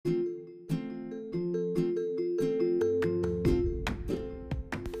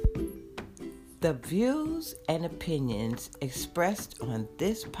The views and opinions expressed on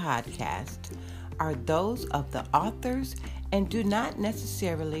this podcast are those of the authors and do not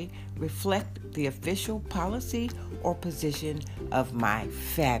necessarily reflect the official policy or position of my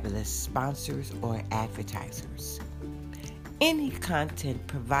fabulous sponsors or advertisers. Any content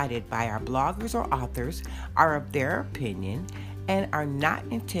provided by our bloggers or authors are of their opinion and are not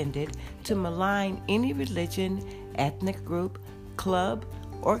intended to malign any religion, ethnic group, club,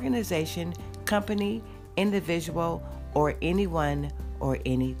 organization, company, individual, or anyone or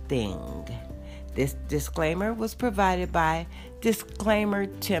anything. This disclaimer was provided by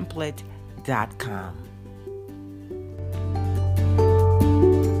disclaimertemplate.com.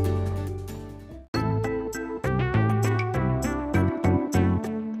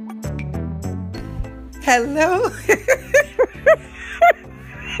 Hello.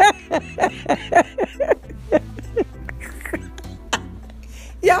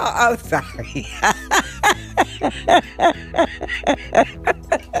 Y'all, I'm sorry.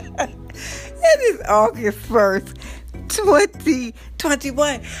 It is August 1st,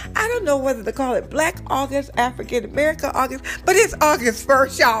 2021. I don't know whether to call it Black August, African American August, but it's August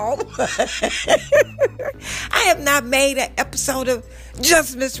 1st, y'all. I have not made an episode of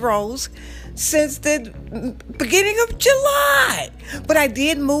Just Miss Rose since the beginning of July. But I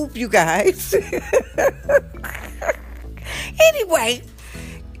did move, you guys. Anyway,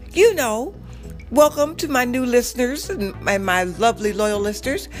 welcome to my new listeners and my lovely loyal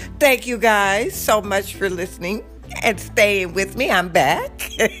listeners. Thank you guys so much for listening and staying with me. I'm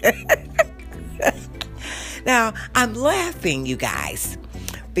back. Now, I'm laughing, you guys,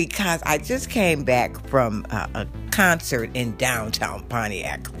 because I just came back from a concert in downtown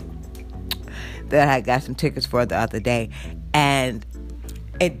Pontiac that I got some tickets for the other day. And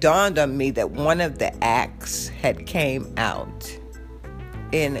it dawned on me that one of the acts had came out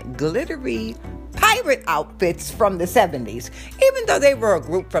in glittery pirate outfits from the 70s. Even though they were a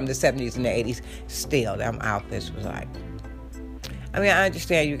group from the 70s and the 80s, still, them outfits was like... I mean, I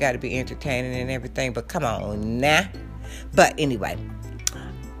understand you got to be entertaining and everything, but come on, nah. But anyway,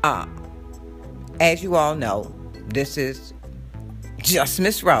 as you all know, this is Just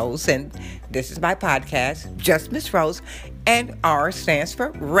Miss Rose, and this is my podcast, Just Miss Rose, and R stands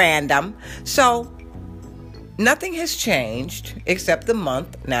for random. So, nothing has changed except the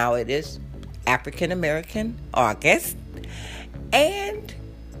month. Now it is African American August. And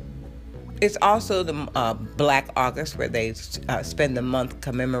it's also the Black August, where they spend the month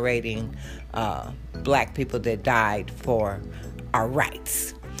commemorating Black people that died for our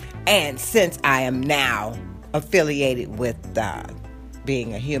rights. And since I am now affiliated with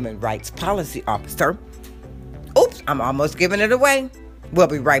being a human rights policy officer, oops, I'm almost giving it away. We'll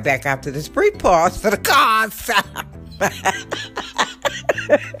be right back after this brief pause for the cause.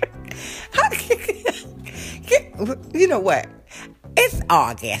 You know what? It's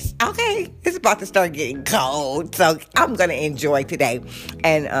August, okay? It's about to start getting cold, so I'm going to enjoy today.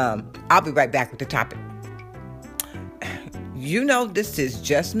 And I'll be right back with the topic. You know, this is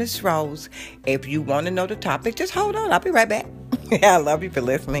Just Miss Rose. If you want to know the topic, just hold on. I'll be right back. I love you for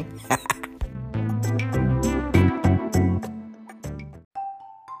listening.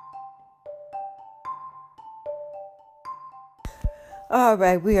 All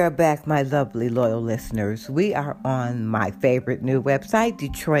right, we are back, my lovely loyal listeners. We are on my favorite new website,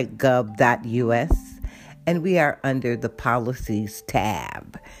 DetroitGov.us, and we are under the Policies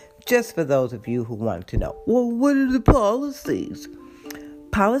tab. Just for those of you who want to know, well, what are the policies?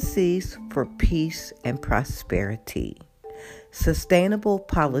 Policies for peace and prosperity. Sustainable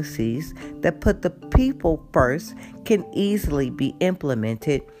policies that put the people first can easily be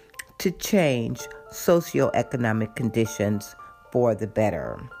implemented to change socioeconomic conditions for the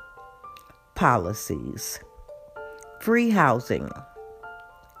better. Policies. Free housing.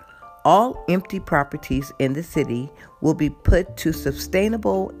 All empty properties in the city will be put to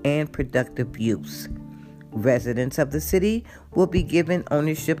sustainable and productive use. Residents of the city will be given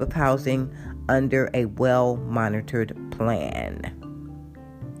ownership of housing under a well-monitored plan.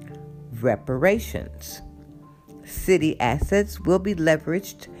 Reparations. City assets will be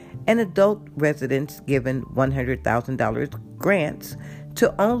leveraged and adult residents given $100,000 grants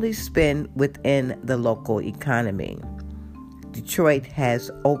to only spend within the local economy. Detroit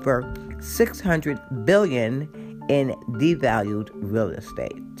has over $600 billion in devalued real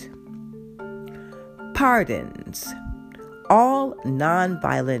estate. Pardons. All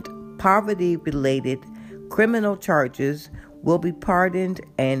nonviolent poverty-related criminal charges will be pardoned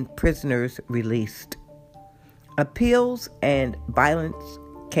and prisoners released. Appeals and violence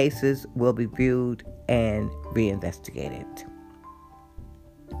cases will be viewed and reinvestigated.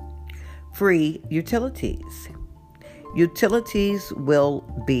 free utilities. Utilities will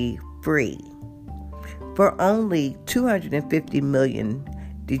be free. For only $250 million,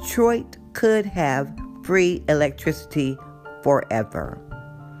 Detroit could have free electricity forever.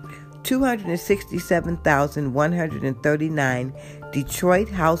 267,139 Detroit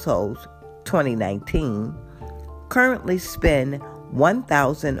households, 2019, currently spend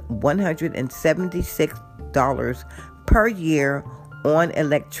 $1,176 per year on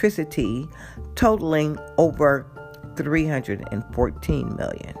electricity, totaling over $314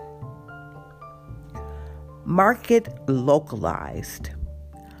 million. Market localized.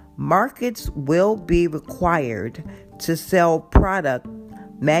 Markets will be required to sell product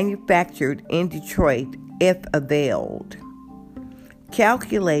manufactured in Detroit if availed.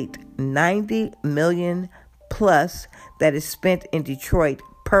 Calculate $90 million plus that is spent in Detroit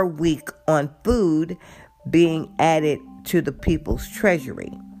per week on food being added to the people's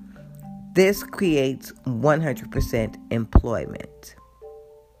treasury. This creates 100% employment.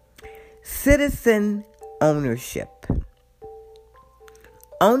 Citizen ownership.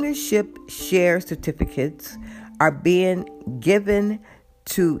 Ownership share certificates are being given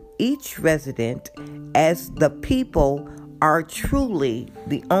to each resident as the people are truly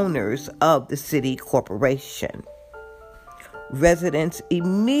the owners of the city corporation. Residents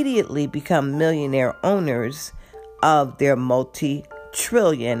immediately become millionaire owners of their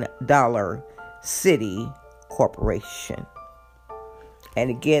multi-trillion-dollar city corporation. And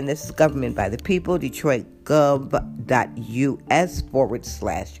again, this is Government by the People,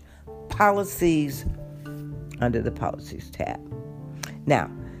 DetroitGov.us/policies under the Policies tab. Now,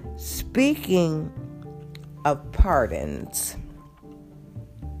 speaking of pardons,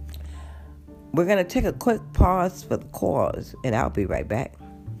 we're going to take a quick pause for the cause, and I'll be right back.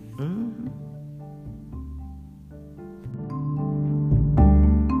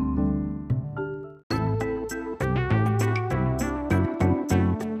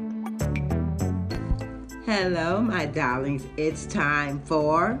 Hello, my darlings. It's time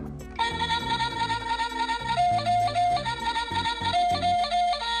for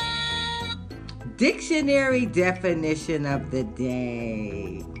Dictionary Definition of the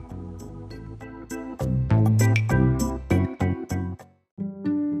Day.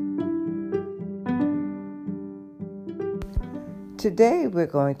 Today we're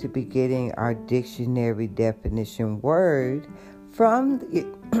going to be getting our dictionary definition word from the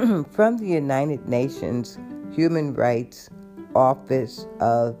United Nations Human Rights Office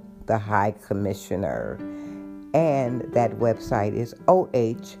of the High Commissioner. And that website is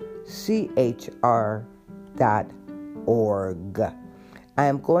OHCHR.org. I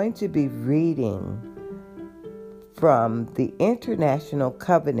am going to be reading from the International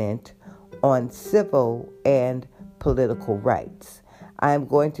Covenant on Civil and Political Rights. I am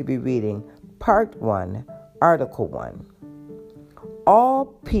going to be reading Part 1, Article 1. All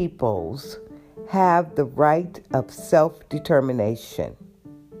peoples have the right of self-determination.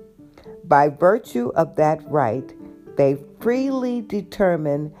 By virtue of that right, they freely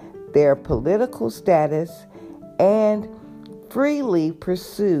determine their political status and freely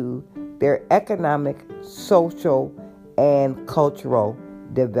pursue their economic, social, and cultural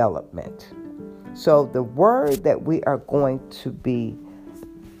development. So the word that we are going to be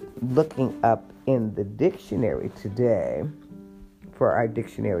looking up in the dictionary today for our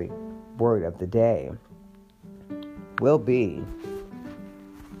dictionary word of the day will be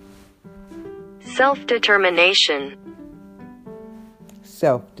self-determination.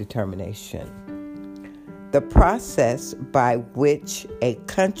 Self-determination. The process by which a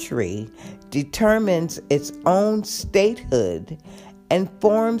country determines its own statehood and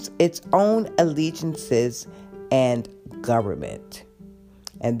forms its own allegiances and government.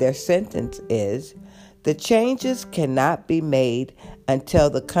 And their sentence is, the changes cannot be made until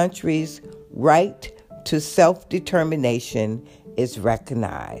the country's right to self-determination is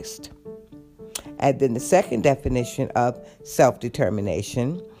recognized. And then the second definition of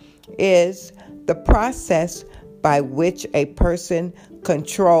self-determination is the process by which a person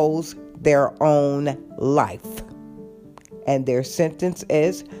controls their own life. And their sentence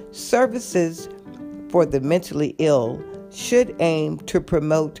is, services for the mentally ill should aim to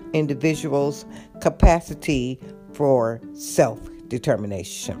promote individuals' capacity for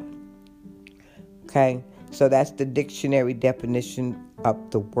self-determination. Okay, so that's the dictionary definition of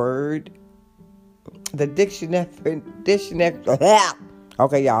the word. The dictionary.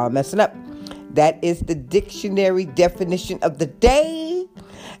 Okay, y'all, I'm messing up. That is the dictionary definition of the day.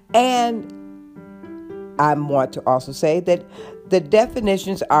 And I want to also say that The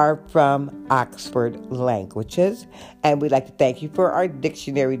definitions are from Oxford Languages, and we'd like to thank you for our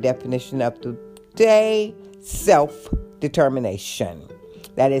dictionary definition of the day: self-determination.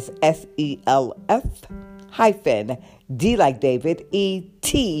 That is SELF hyphen D like David,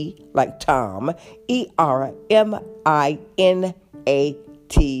 ET like Tom, ERMINATION.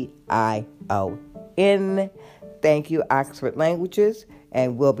 Thank you, Oxford Languages,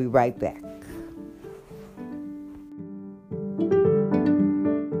 and we'll be right back.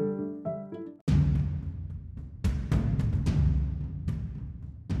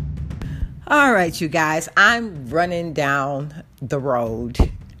 All right, you guys, I'm running down the road.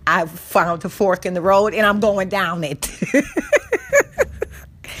 I've found a fork in the road and I'm going down it.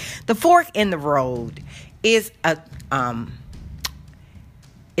 The fork in the road is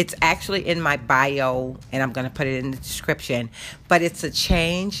it's actually in my bio, and I'm going to put it in the description, but it's a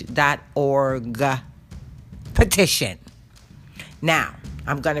change.org petition. Now,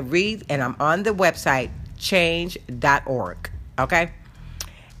 I'm going to read, and I'm on the website change.org, okay?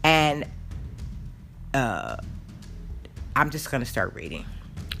 And I'm just going to start reading.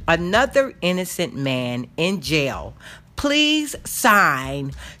 Another innocent man in jail. Please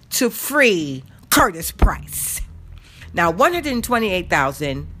sign to free Curtis Price. Now,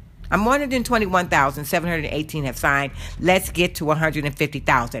 121,718 have signed. Let's get to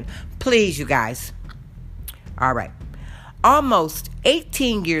 150,000. Please, you guys. All right. Almost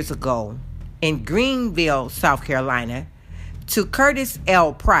 18 years ago in Greenville, South Carolina, to Curtis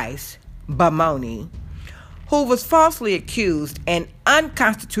L. Price, Bamoni, who was falsely accused and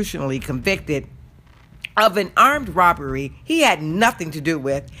unconstitutionally convicted of an armed robbery he had nothing to do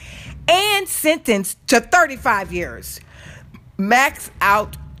with, and sentenced to 35 years, max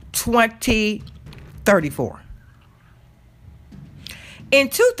out 2034. In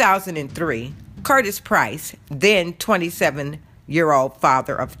 2003, Curtis Price, then 27-year-old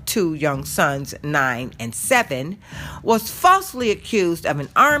father of two young sons, 9 and 7, was falsely accused of an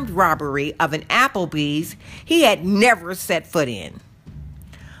armed robbery of an Applebee's he had never set foot in.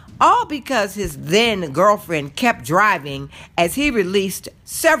 All because his then girlfriend kept driving as he released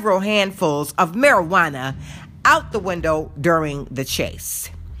several handfuls of marijuana out the window during the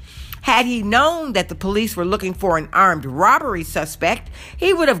chase. Had he known that the police were looking for an armed robbery suspect,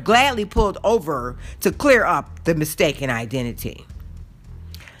 he would have gladly pulled over to clear up the mistaken identity.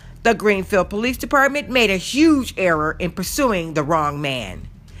 The Greenfield Police Department made a huge error in pursuing the wrong man.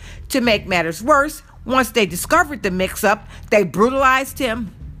 To make matters worse, once they discovered the mix-up, they brutalized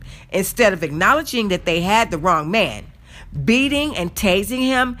him. Instead of acknowledging that they had the wrong man, beating and tasing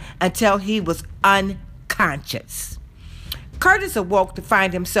him until he was unconscious. Curtis awoke to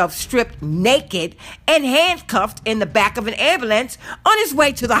find himself stripped naked and handcuffed in the back of an ambulance on his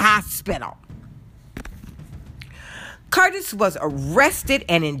way to the hospital. Curtis was arrested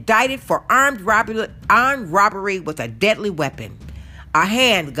and indicted for armed robbery with a deadly weapon, a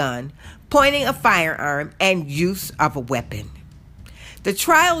handgun, pointing a firearm, and use of a weapon. The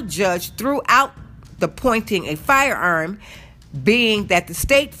trial judge threw out the pointing a firearm, being that the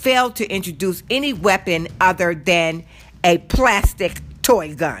state failed to introduce any weapon other than a plastic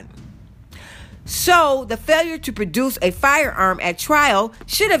toy gun. So, the failure to produce a firearm at trial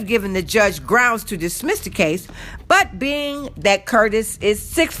should have given the judge grounds to dismiss the case, but being that Curtis is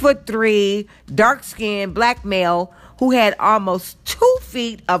 6'3", dark-skinned black male who had almost 2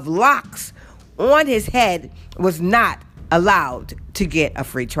 feet of locks on his head, was not allowed to get a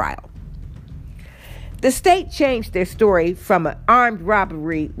free trial. The state changed their story from an armed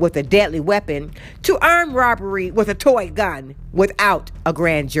robbery with a deadly weapon to armed robbery with a toy gun without a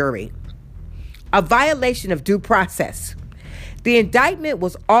grand jury. A violation of due process. The indictment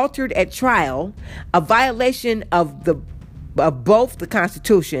was altered at trial, a violation of both the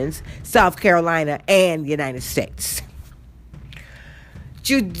constitutions, South Carolina and United States.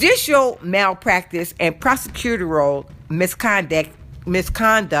 Judicial malpractice and prosecutorial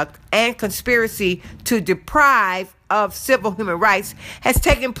misconduct and conspiracy to deprive of civil human rights has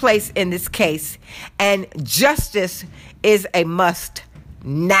taken place in this case, and justice is a must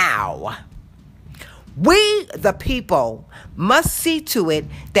now. We, the people, must see to it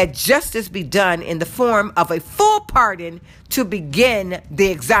that justice be done in the form of a full pardon to begin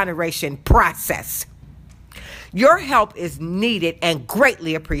the exoneration process. Your help is needed and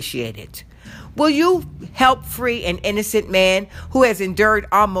greatly appreciated. Will you help free an innocent man who has endured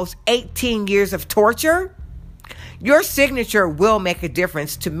almost 18 years of torture? Your signature will make a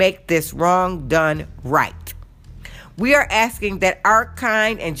difference to make this wrong done right. We are asking that our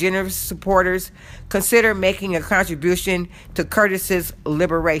kind and generous supporters consider making a contribution to Curtis's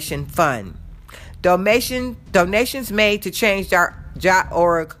Liberation Fund. Donations made to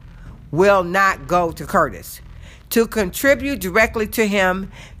change.org will not go to Curtis. To contribute directly to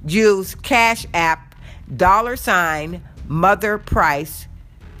him, use Cash App $Mother Price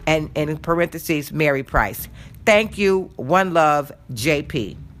and in parentheses Mary Price. Thank you. One love,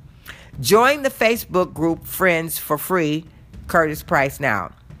 JP. Join the Facebook group Friends for Free, Curtis Price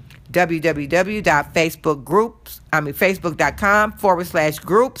now.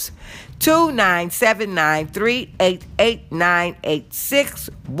 Facebook.com/groups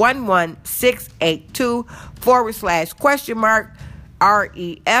 2979388961168 2-REF=SHARE.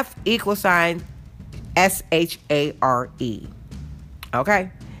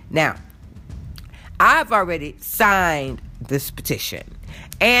 Okay? Now, I've already signed this petition,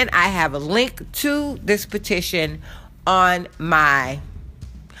 and I have a link to this petition on my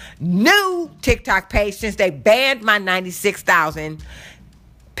new TikTok page since they banned my 96,000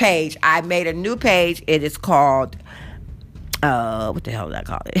 page. I made a new page. It is called, what the hell did I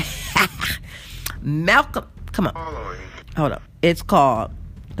call it? Malcolm, come on. Hold up. It's called,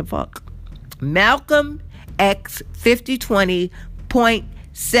 the fuck? Malcolm X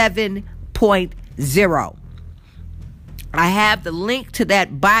 5020.7.0. I have the link to that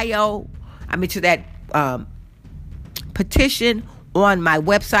to that petition on my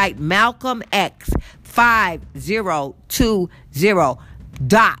website,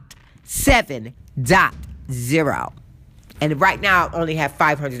 malcolmx520.7.0. And right now, I only have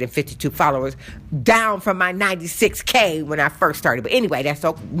 552 followers, down from my 96K when I first started. But anyway, that's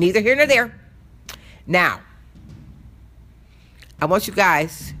neither here nor there. Now, I want you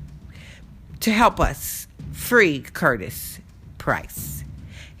guys to help us free Curtis Price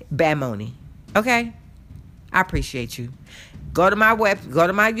Bamoni. Okay? I appreciate you. Go to my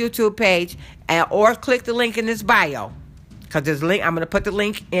YouTube page, or click the link in this bio. Because there's a link. I'm going to put the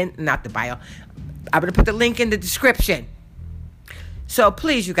link in, not the bio. I'm going to put the link in the description. So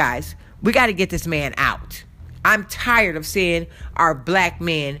please, you guys, we got to get this man out. I'm tired of seeing our black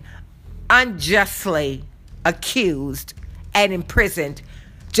men unjustly accused and imprisoned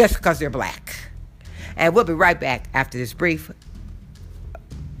just because they're black. And we'll be right back after this brief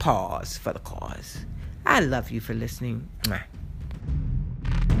pause for the cause. I love you for listening. Mwah.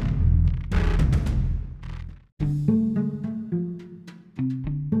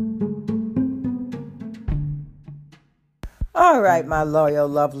 All right, my loyal,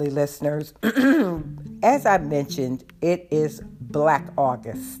 lovely listeners. As I mentioned, it is Black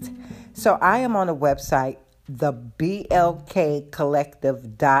August. So I am on a website,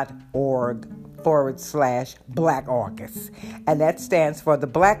 theblkcollective.org/Black August. And that stands for the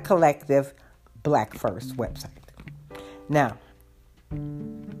Black Collective Black First website. Now,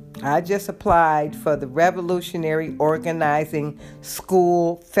 I just applied for the Revolutionary Organizing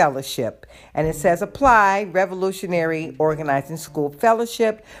School Fellowship. And it says, apply, Revolutionary Organizing School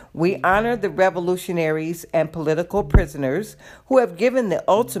Fellowship. We honor the revolutionaries and political prisoners who have given the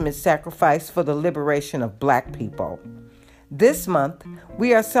ultimate sacrifice for the liberation of black people. This month,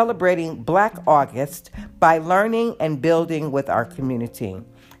 we are celebrating Black August by learning and building with our community.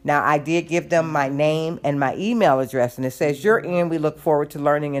 Now, I did give them my name and my email address, and it says, you're in. We look forward to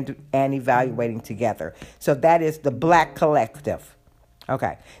learning and evaluating together. So that is the Black Collective.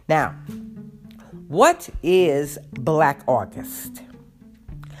 Okay. Now, what is Black August?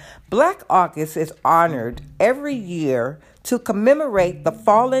 Black August is honored every year to commemorate the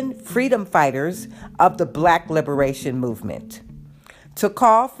fallen freedom fighters of the Black liberation movement, to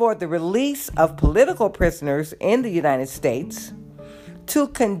call for the release of political prisoners in the United States, to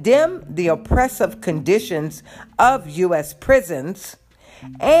condemn the oppressive conditions of U.S. prisons,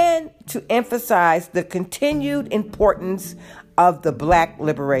 and to emphasize the continued importance of the Black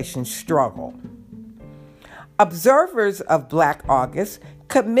liberation struggle. Observers of Black August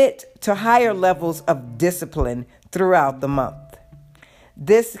commit to higher levels of discipline throughout the month.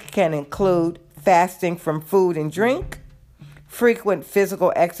 This can include fasting from food and drink, frequent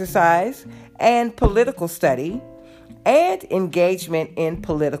physical exercise, and political study, and engagement in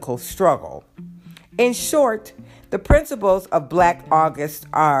political struggle. In short, the principles of Black August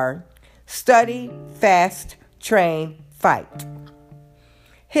are study, fast, train, fight.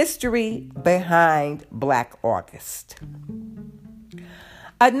 History behind Black August.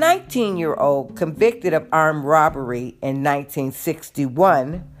 A 19-year-old convicted of armed robbery in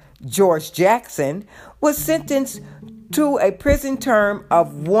 1961, George Jackson, was sentenced to a prison term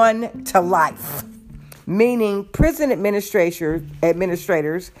of 1 to life, meaning prison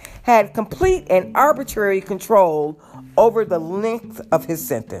administrators had complete and arbitrary control over the length of his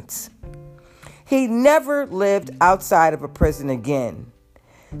sentence. He never lived outside of a prison again.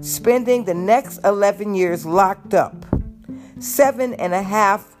 spending the next 11 years locked up,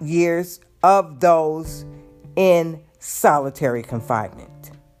 7.5 years of those in solitary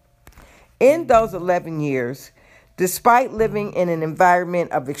confinement. In those 11 years, despite living in an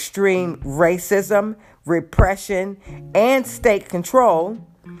environment of extreme racism, repression, and state control,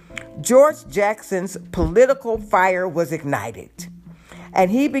 George Jackson's political fire was ignited,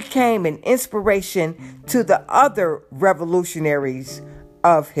 and he became an inspiration to the other revolutionaries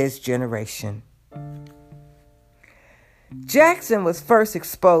of his generation. Jackson was first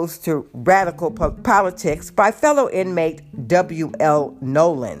exposed to radical politics by fellow inmate W.L.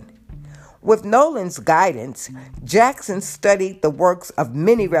 Nolan. With Nolan's guidance, Jackson studied the works of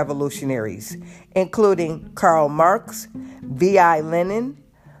many revolutionaries, including Karl Marx, V.I. Lenin,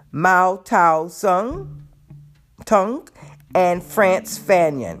 Mao Tung, and Frantz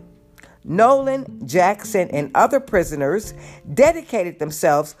Fanon. Nolan, Jackson, and other prisoners dedicated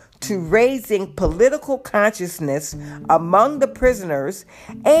themselves to raising political consciousness among the prisoners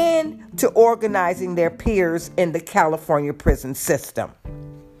and to organizing their peers in the California prison system.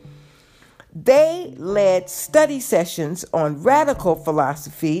 They led study sessions on radical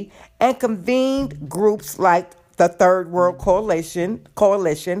philosophy and convened groups like the Third World Coalition,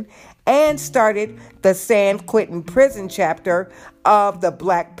 and started the San Quentin prison chapter of the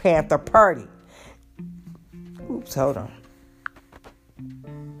Black Panther Party.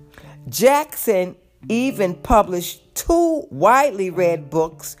 Jackson even published 2 widely read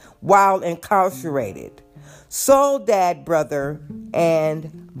books while incarcerated: Soul Dad Brother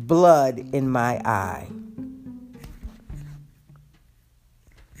and Blood in My Eye.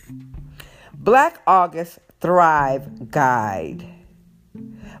 Black August Thrive Guide.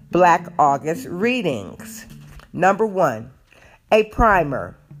 Black August Readings. Number 1, a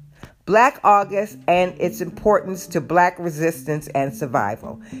primer. Black August and its importance to Black resistance and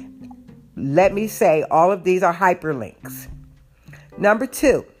survival. Let me say, all of these are hyperlinks. Number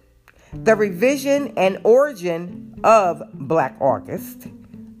 2, the revision and origin of Black August.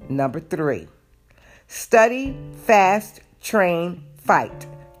 Number 3, study, fast, train, fight,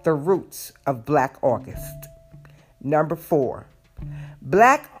 the roots of Black August. Number 4,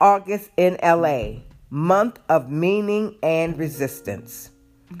 Black August in LA, month of meaning and resistance.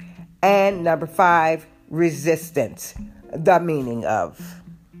 And number 5, resistance, the meaning of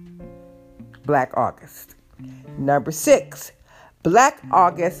Black August. Number 6, Black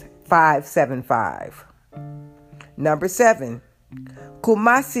August 575. Number 7,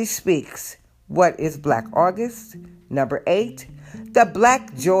 Kumasi Speaks, What is Black August? Number 8, The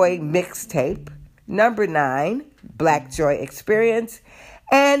Black Joy Mixtape. Number 9, Black Joy Experience.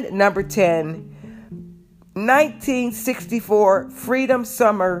 And number 10, 1964 Freedom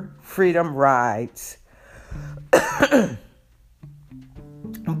Summer, Freedom Rides.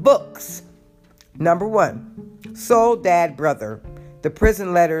 Books. Number 1, Soul Dad Brother, The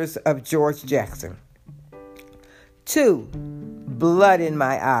Prison Letters of George Jackson. 2, Blood in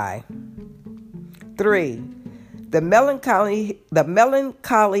My Eye. 3, The Melancholy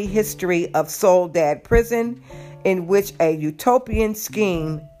History of Soul Dad Prison, in which a utopian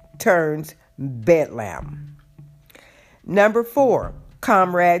scheme turns bedlam. Number 4,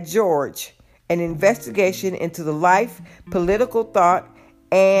 Comrade George, an investigation into the life, political thought,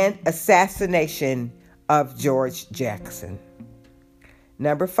 and assassination of George Jackson.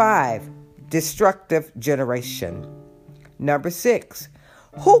 Number 5, Destructive Generation. Number 6,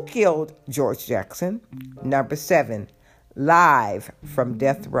 Who Killed George Jackson? Number 7, Live from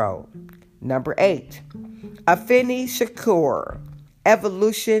Death Row. Number 8, Afeni Shakur,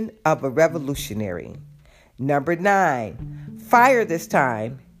 Evolution of a Revolutionary. Number 9, Fire This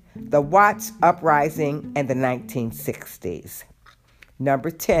Time, The Watts Uprising and the 1960s.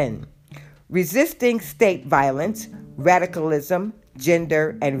 Number 10, Resisting State Violence, Radicalism,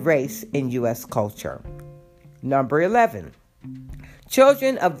 Gender, and Race in U.S. Culture. Number 11,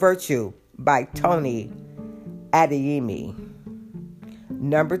 Children of Virtue by Tony Adeyemi.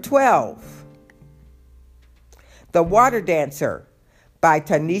 Number 12, The Water Dancer by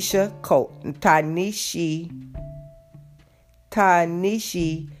Tanishi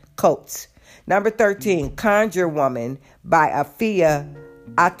Coates. Number 13, Conjure Woman by Afia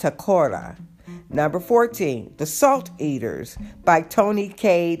Atakora. Number 14, The Salt Eaters by Tony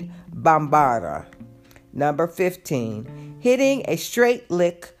Cade Bambara. Number 15, Hitting a Straight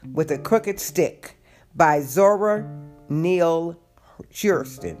Lick with a Crooked Stick by Zora Neale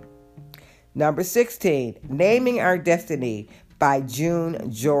Hurston. Number 16, Naming Our Destiny by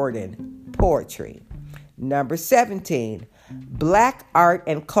June Jordan, poetry. Number 17, Black Art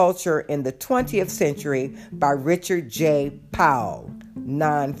and Culture in the 20th Century by Richard J. Powell,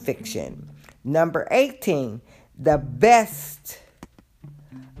 nonfiction. Number 18, The Best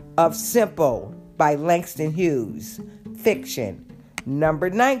of Simple by Langston Hughes, fiction. Number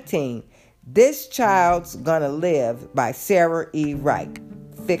 19, This Child's Gonna Live by Sarah E. Wright,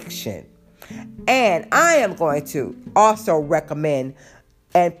 fiction. And I am going to also recommend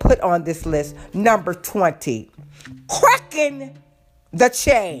and put on this list number 20, Cracking the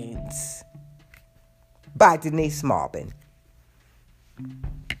Chains by Denise Maupin.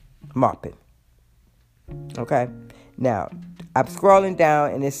 Okay? Now, I'm scrolling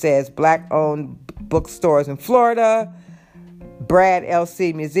down and it says Black-owned bookstores in Florida, Brad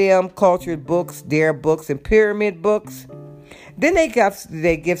L.C. Museum, Cultured Books, Dare Books, and Pyramid Books. Then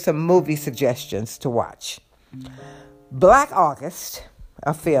they give some movie suggestions to watch. Black August,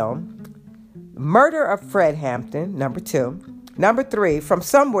 a film. Murder of Fred Hampton, number 2. Number 3, From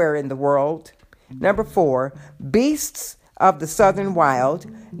Somewhere in the World. Number 4, Beasts of the Southern Wild.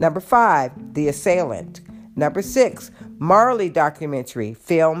 Number 5, The Assailant. Number 6, Marley documentary,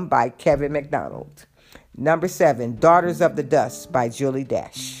 film by Kevin McDonald. Number 7, Daughters of the Dust by Julie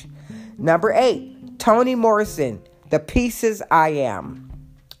Dash. Number 8, Toni Morrison, The Pieces I Am.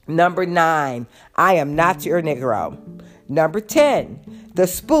 Number 9, I Am Not Your Negro. Number 10, The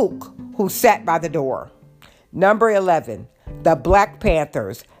Spook Who Sat by the Door. Number 11, The Black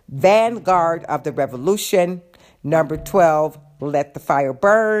Panthers, Vanguard of the Revolution. Number 12, Let the Fire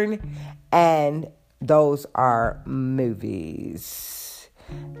Burn. And those are movies.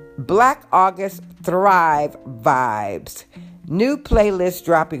 Black August Thrive Vibes. New playlist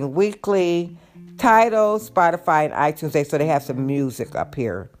dropping weekly. Tidal, Spotify, and iTunes. So they have some music up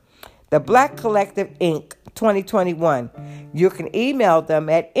here. The Black Collective Inc. 2021. You can email them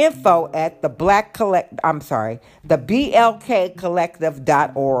at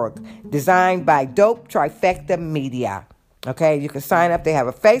theblkcollective.org. Designed by Dope Trifecta Media. Okay, you can sign up. They have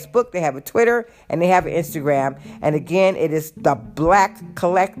a Facebook, they have a Twitter, and they have an Instagram. And again, it is The Black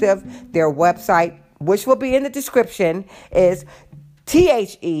Collective. Their website, which will be in the description, is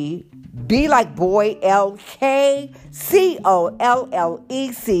THE like boy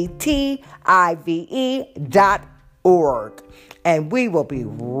LKCOLLECTIVE.org. And we will be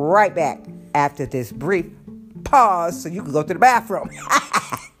right back after this brief pause so you can go to the bathroom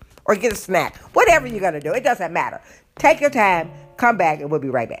or get a snack. Whatever you're going to do, it doesn't matter. Take your time, come back, and we'll be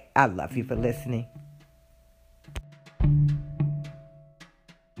right back. I love you for listening.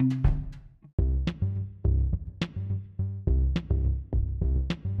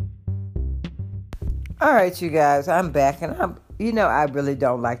 All right, you guys, I'm back, and I really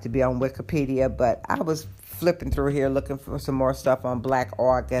don't like to be on Wikipedia, but I was flipping through here looking for some more stuff on Black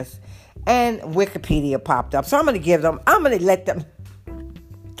August, and Wikipedia popped up. So I'm going to let them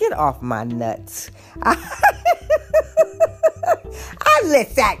get off my nuts.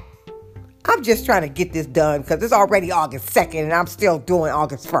 Listen, I'm just trying to get this done because it's already August 2nd, and I'm still doing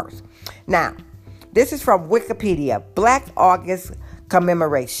August 1st. Now, this is from Wikipedia, Black August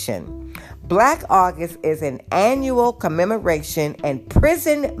commemoration. Black August is an annual commemoration and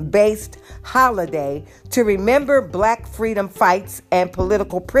prison-based holiday to remember Black freedom fights and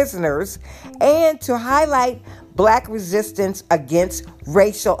political prisoners and to highlight Black resistance against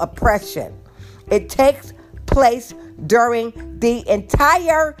racial oppression. It takes place during the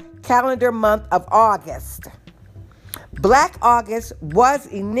entire calendar month of August. Black August was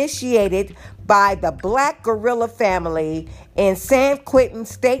initiated by the Black guerrilla family in San Quentin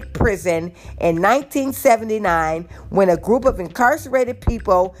State Prison in 1979 when a group of incarcerated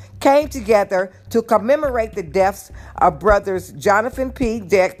people came together to commemorate the deaths of brothers Jonathan P.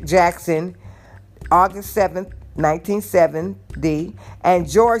 Jackson, August 7th, 1970, and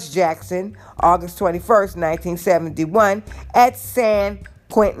George Jackson, August 21st, 1971, at San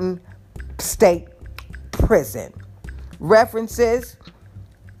Quentin State Prison. References: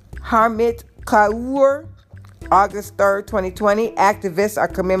 Harmit Kaur, August 3rd, 2020. Activists are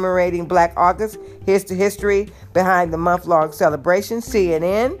commemorating Black August. Here's the history behind the month-long celebration.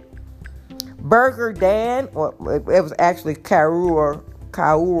 CNN. Burger Dan, well, it was actually Kaur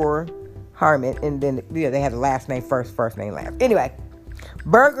Harmit, and then they had the last name first name last. Anyway,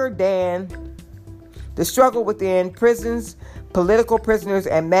 Burger Dan, The Struggle Within Prisons, Political Prisoners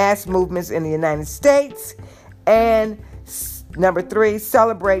and Mass Movements in the United States. And number 3,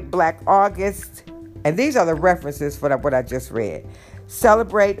 Celebrate Black August. And these are the references for what I just read.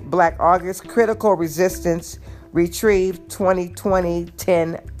 Celebrate Black August, Critical Resistance, Retrieve 2020,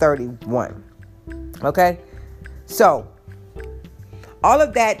 1031. Okay? So, all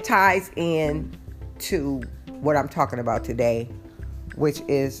of that ties in to what I'm talking about today, which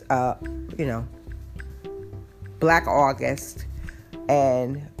is, Black August,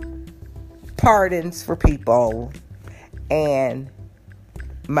 and pardons for people, and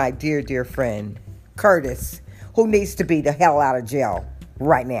my dear, dear friend, Curtis, who needs to be the hell out of jail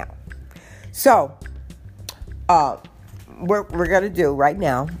right now. So, what we're going to do right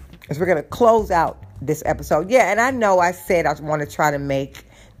now is we're going to close out this episode. Yeah, and I know I said I want to try to make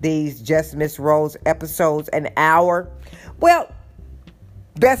these Just Miss Rose episodes an hour. Well,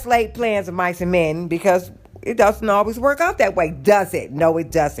 best laid plans of mice and men, because it doesn't always work out that way, does it? No,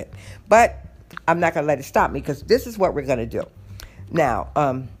 it doesn't. But I'm not going to let it stop me, because this is what we're going to do.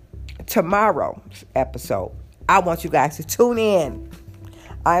 Now, tomorrow's episode, I want you guys to tune in.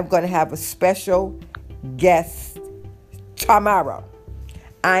 I'm going to have a special guest tomorrow.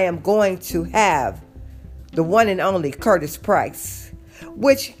 I am going to have the one and only Curtis Price,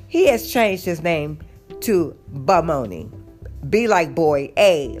 which he has changed his name to Bamoni. B like boy,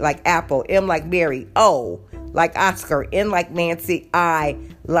 A like apple, M like Mary, O like Oscar, N like Nancy, I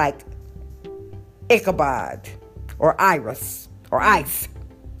like Ichabod or Iris or Ice.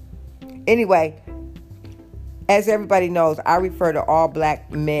 Anyway, as everybody knows, I refer to all black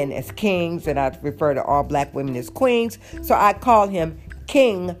men as kings, and I refer to all black women as queens. So I call him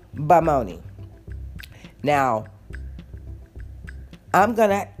King Bamoni. Now, I'm going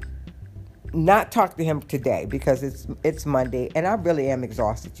to not talk to him today because it's Monday, and I really am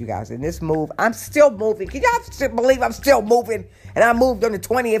exhausted, you guys. In this move, I'm still moving. Can y'all believe I'm still moving? And I moved on the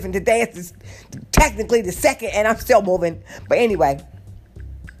 20th, and today is technically the 2nd, and I'm still moving. But anyway,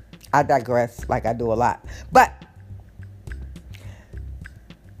 I digress like I do a lot. But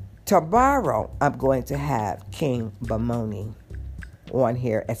tomorrow, I'm going to have King Bamoni on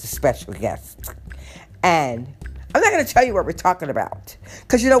here as a special guest. And I'm not going to tell you what we're talking about.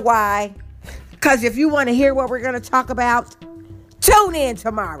 Because you know why? Because if you want to hear what we're going to talk about, tune in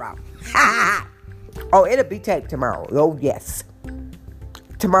tomorrow. Oh, it'll be taped tomorrow. Oh, yes.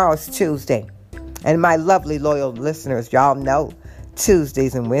 Tomorrow is Tuesday. And my lovely, loyal listeners, y'all know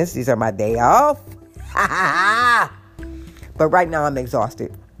Tuesdays and Wednesdays are my day off. But right now I'm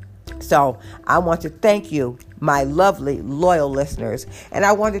exhausted. So I want to thank you, my lovely, loyal listeners. And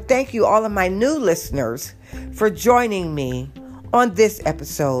I want to thank you, all of my new listeners, for joining me on this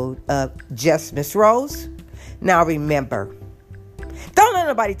episode of Just Miss Rose. Now remember, don't let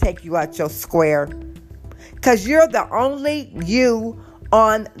nobody take you out your square, because you're the only you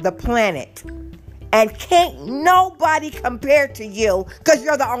on the planet. And can't nobody compare to you, because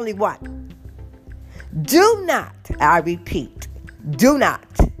you're the only one. Do not, I repeat, do not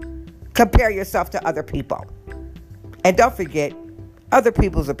compare yourself to other people. And don't forget, other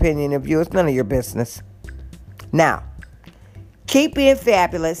people's opinion of you is none of your business. Now, keep being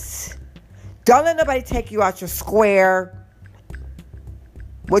fabulous. Don't let nobody take you out your square.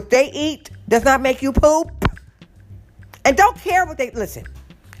 What they eat does not make you poop. And don't care what they, listen,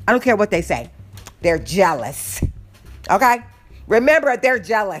 I don't care what they say. They're jealous. Okay? Remember, they're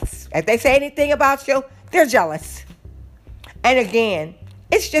jealous. If they say anything about you, they're jealous. And again,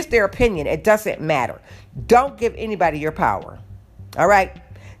 it's just their opinion. It doesn't matter. Don't give anybody your power. All right?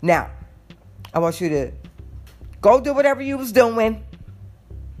 Now, I want you to go do whatever you was doing.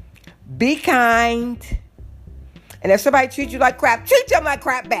 Be kind. And if somebody treats you like crap, treat them like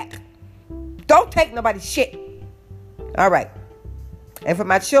crap back. Don't take nobody's shit. All right. And for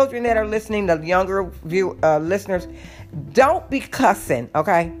my children that are listening, the younger listeners, don't be cussing,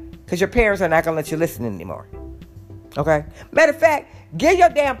 okay? Because your parents are not going to let you listen anymore. Okay? Matter of fact, give your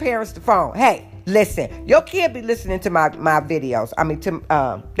damn parents the phone. Hey, listen, your kid be listening to my videos. I mean,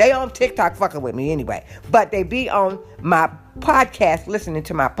 they on TikTok fucking with me anyway. But they be on my podcast, listening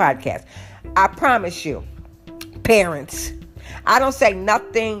to my podcast. I promise you, parents, I don't say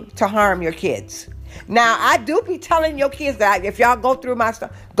nothing to harm your kids. Now, I do be telling your kids that if y'all go through my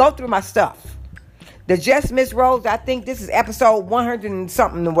stuff, go through my stuff. The Just Miss Rose, I think this is episode 100 and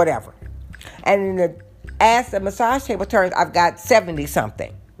something or whatever. And in the Ask the Massage Table Turns, I've got 70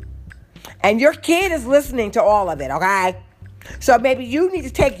 something. And your kid is listening to all of it, okay? So maybe you need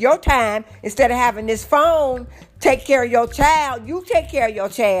to take your time, instead of having this phone take care of your child, you take care of your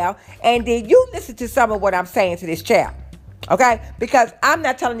child, and then you listen to some of what I'm saying to this child, okay? Because I'm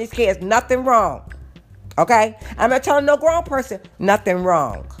not telling these kids nothing wrong. Okay? I'm not telling no grown person nothing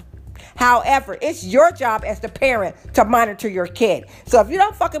wrong. However, it's your job as the parent to monitor your kid. So if you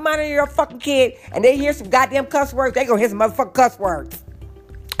don't fucking monitor your fucking kid and they hear some goddamn cuss words, they gonna hear some motherfucking cuss words.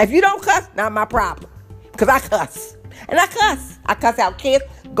 If you don't cuss, not my problem. Because I cuss. And I cuss. I cuss out kids.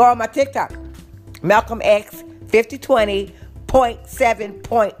 Go on my TikTok. Malcolm X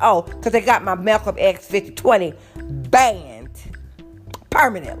 5020.7.0. Because they got my Malcolm X 5020 banned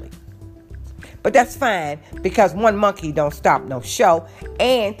permanently. But that's fine because one monkey don't stop no show.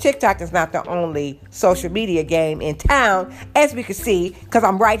 And TikTok is not the only social media game in town, as we can see, because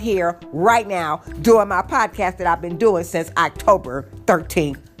I'm right here, right now, doing my podcast that I've been doing since October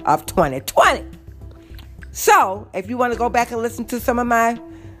 13th of 2020. So, if you want to go back and listen to some of my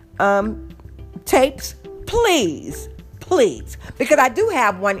tapes, please, because I do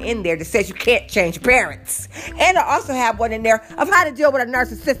have one in there that says you can't change parents. And I also have one in there of how to deal with a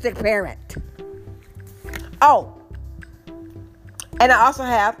narcissistic parent. Oh, and I also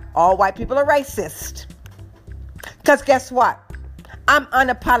have all white people are racist. Because guess what? I'm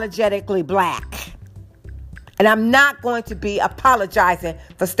unapologetically black. And I'm not going to be apologizing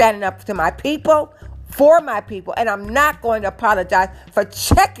for standing up to my people, for my people. And I'm not going to apologize for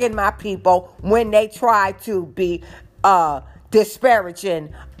checking my people when they try to be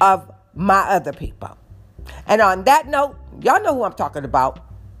disparaging of my other people. And on that note, y'all know who I'm talking about.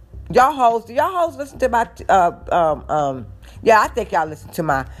 Y'all hoes listen to my I think y'all listen to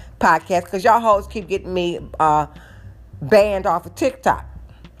my podcast because y'all hoes keep getting me banned off of TikTok.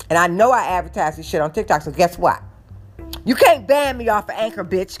 And I know I advertise this shit on TikTok, so guess what? You can't ban me off of Anchor,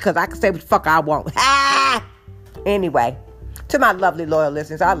 bitch, because I can say what the fuck I want. Anyway, to my lovely loyal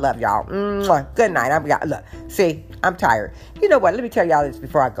listeners, I love y'all. Good night. Look, see, I'm tired. You know what? Let me tell y'all this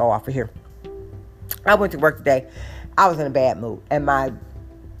before I go off of here. I went to work today. I was in a bad mood, and my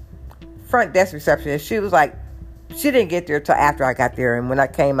front desk receptionist, she was like, she didn't get there till after I got there. And when I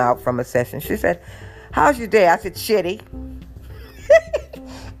came out from a session, she said, "How's your day?" I said, "Shitty."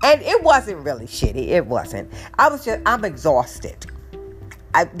 And it wasn't really shitty. It wasn't. I'm exhausted.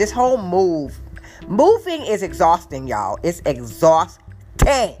 This whole moving is exhausting, y'all. It's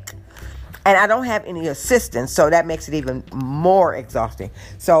exhausting. And I don't have any assistance, so that makes it even more exhausting.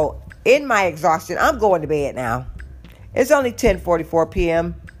 So in my exhaustion, I'm going to bed now. It's only 10:44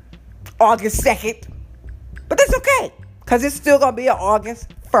 p.m. August 2nd. But that's okay, because it's still going to be an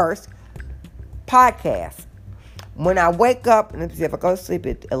August 1st podcast. When I wake up, let me see, if I go to sleep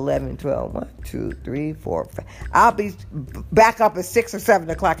at 11, 12, 1, 2, 3, 4, 5. I'll be back up at 6 or 7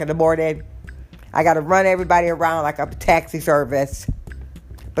 o'clock in the morning. I got to run everybody around like a taxi service.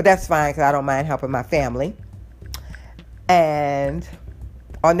 But that's fine, because I don't mind helping my family. And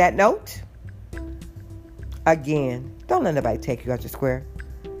on that note, again, don't let nobody take you out your square.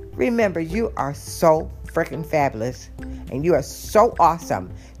 Remember, you are so freaking fabulous, and you are so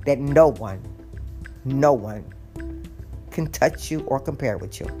awesome that no one can touch you or compare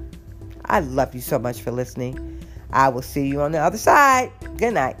with you. I love you so much for listening. I will see you on the other side.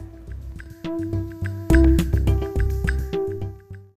 Good night.